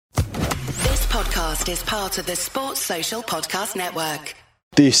podcast is part of the Sports Social Podcast Network.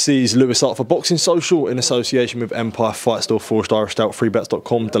 This is Lewis Art for Boxing Social in association with Empire Fight Store, Forged Irish Stout,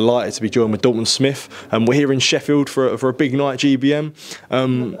 freebets.com. Delighted to be joined with Dalton Smith. We're here in Sheffield for a big night GBM.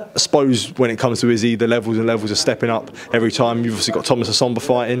 I suppose when it comes to Izzy, the levels and levels are stepping up every time. You've obviously got Thomas Asomba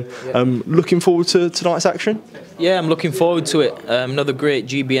fighting. Looking forward to tonight's action? Yeah, I'm looking forward to it. Another great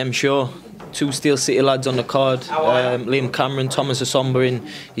GBM show. Two Steel City lads on the card. Liam Cameron, Thomas Asomba in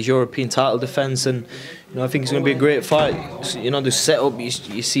his European title defence, and I think it's going to be a great fight. The setup, you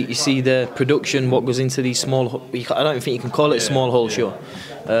see the production, what goes into these small. I don't think you can call it a small hole show.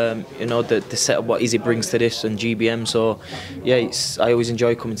 The setup, what Izzy brings to this and GBM. So yeah, I always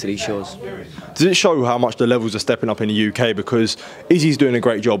enjoy coming to these shows. Does it show how much the levels are stepping up in the UK? Because Izzy's doing a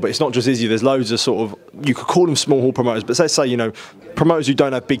great job, but it's not just Izzy. There's loads of sort of, you could call them small hall promoters, but let's say promoters who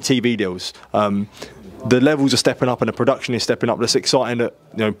don't have big TV deals. The levels are stepping up and the production is stepping up. It's exciting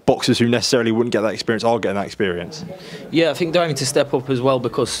that boxers who necessarily wouldn't get that experience are getting that experience. Yeah, I think they're having to step up as well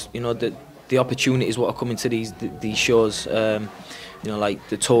because the opportunities what are coming to these shows. Like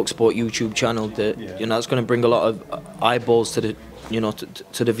the TalkSport YouTube channel. That's going to bring a lot of eyeballs to the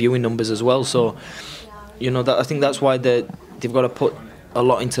to the viewing numbers as well. So I think that's why they've got to put a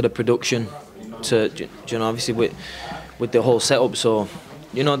lot into the production to obviously with the whole setup. So.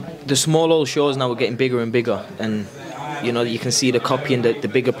 The small old shows now are getting bigger and bigger, and you can see the copying the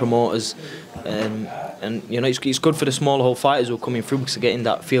bigger promoters, and it's good for the small hole fighters who are coming through because they're getting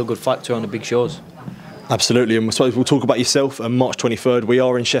that feel good factor on the big shows. Absolutely, and I suppose we'll talk about yourself. March 23rd, we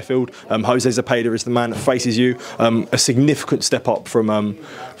are in Sheffield. Jose Zepeda is the man that faces you. A significant step up from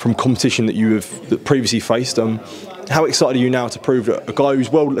competition that you have previously faced. How excited are you now to prove that a guy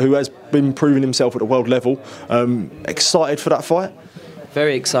who has been proving himself at the world level? Excited for that fight?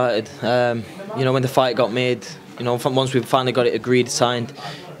 Very excited. When the fight got made, once we finally got it agreed, signed,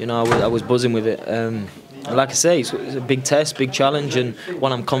 I was buzzing with it. Like I say, it's a big test, big challenge, and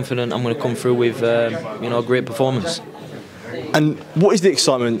one I'm confident I'm going to come through with, a great performance. And what is the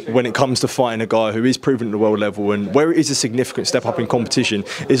excitement when it comes to fighting a guy who is proven at the world level, and where it is a significant step up in competition?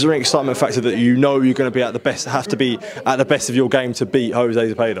 Is there an excitement factor that you're going to be at the best, have to be at the best of your game to beat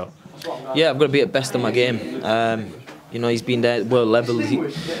Jose Zepeda? Yeah, I've got to be at the best of my game. He's been there at world level.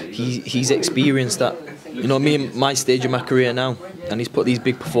 He's experienced that. Me in my stage of my career now, and he's put these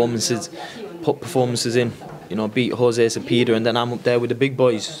big performances in. Beat Jose Zepeda, and then I'm up there with the big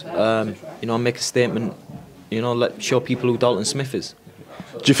boys. Make a statement. Show people who Dalton Smith is.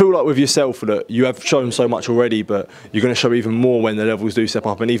 Do you feel like with yourself that you have shown so much already, but you're going to show even more when the levels do step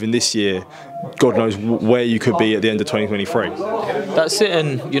up, and even this year, God knows where you could be at the end of 2023? That's it,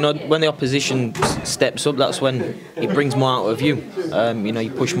 and when the opposition steps up, that's when it brings more out of you.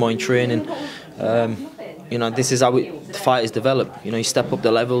 You push more in training. This is how the fight is developed. You step up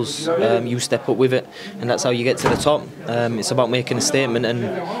the levels, you step up with it, and that's how you get to the top. It's about making a statement,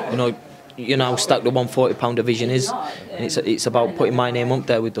 and how stacked the 140-pound division is, and it's about putting my name up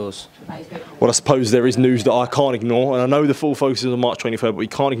there with those. Well, I suppose there is news that I can't ignore, and I know the full focus is on March 23rd, but we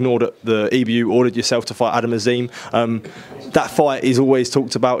can't ignore that the EBU ordered yourself to fight Azim. That fight is always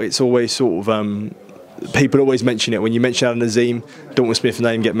talked about. It's always sort of people always mention it. When you mention Azim, Dalton Smith's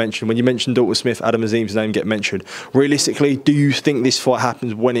name get mentioned. When you mention Dalton Smith, Azim's name get mentioned. Realistically, do you think this fight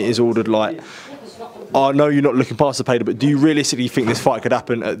happens when it is ordered? I know you're not looking past Zepeda, but do you realistically think this fight could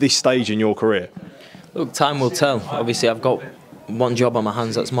happen at this stage in your career? Look, time will tell. Obviously, I've got one job on my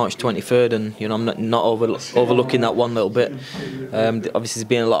hands. That's March 23rd, and I'm not overlooking that one little bit. Obviously, there's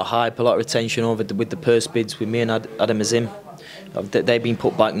been a lot of hype, a lot of attention with the purse bids with me and Azim. They've been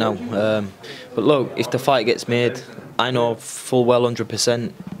put back now. But look, if the fight gets made, I know full well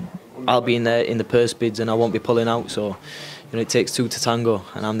 100% I'll be in there in the purse bids, and I won't be pulling out. So, it takes two to tango,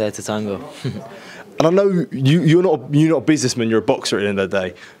 and I'm there to tango. And I know you're not a businessman, you're a boxer at the end of the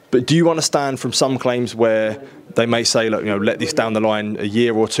day. But do you understand from some claims where they may say, look, let this down the line a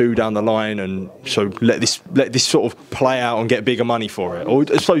year or two down the line, and so let this sort of play out and get bigger money for it? Or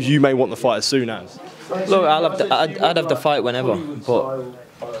I suppose you may want the fight as soon as. Look, I'd have the fight whenever, but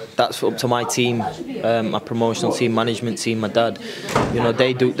that's up to my team, my promotional team, management team, my dad.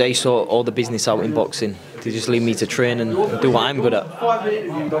 They sort all the business out in boxing. They just leave me to train and do what I'm good at.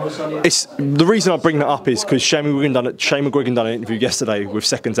 It's the reason I bring that up is because Shane McGuigan done an interview yesterday with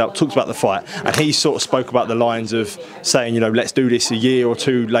Seconds Out, talked about the fight, and he sort of spoke about the lines of saying, let's do this a year or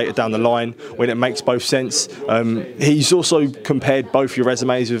two later down the line when it makes both sense. He's also compared both your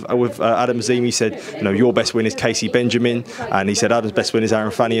resumes with Azim. He said, your best win is Casey Benjamin, and he said Adam's best win is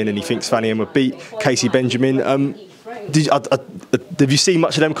Aaron Fanian, and he thinks Fanian would beat Casey Benjamin. Have you seen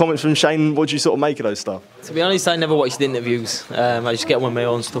much of them comments from Shane? What do you sort of make of those stuff? To be honest, I never watched the interviews. I just get on with my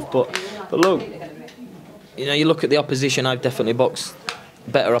own stuff. But look, you know, you look at the opposition. I've definitely boxed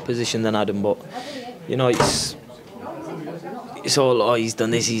better opposition than Adam, but you know, it's all he's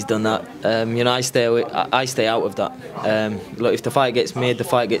done this, he's done that. You know, I stay out of that. Look, if the fight gets made, the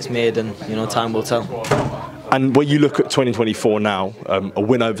fight gets made, and you know, time will tell. And when you look at 2024 now, a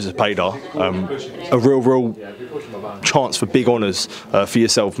win over Zepeda, a real chance for big honours for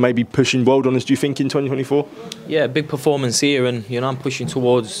yourself, maybe pushing world honours, do you think, in 2024? Yeah, big performance here, and you know, I'm pushing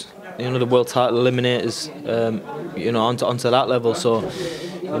towards, you know, the world title eliminators, you know, onto that level. So,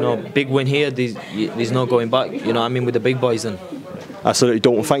 you know, big win here, there's no going back. You know, I'm in with the big boys then. Absolutely,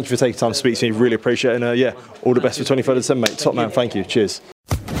 Dalton, thank you for taking time to speak to me, really appreciate it, and yeah, all the best for 23rd of December, mate. Top man, thank you, cheers.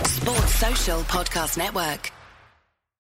 Sports Social Podcast Network.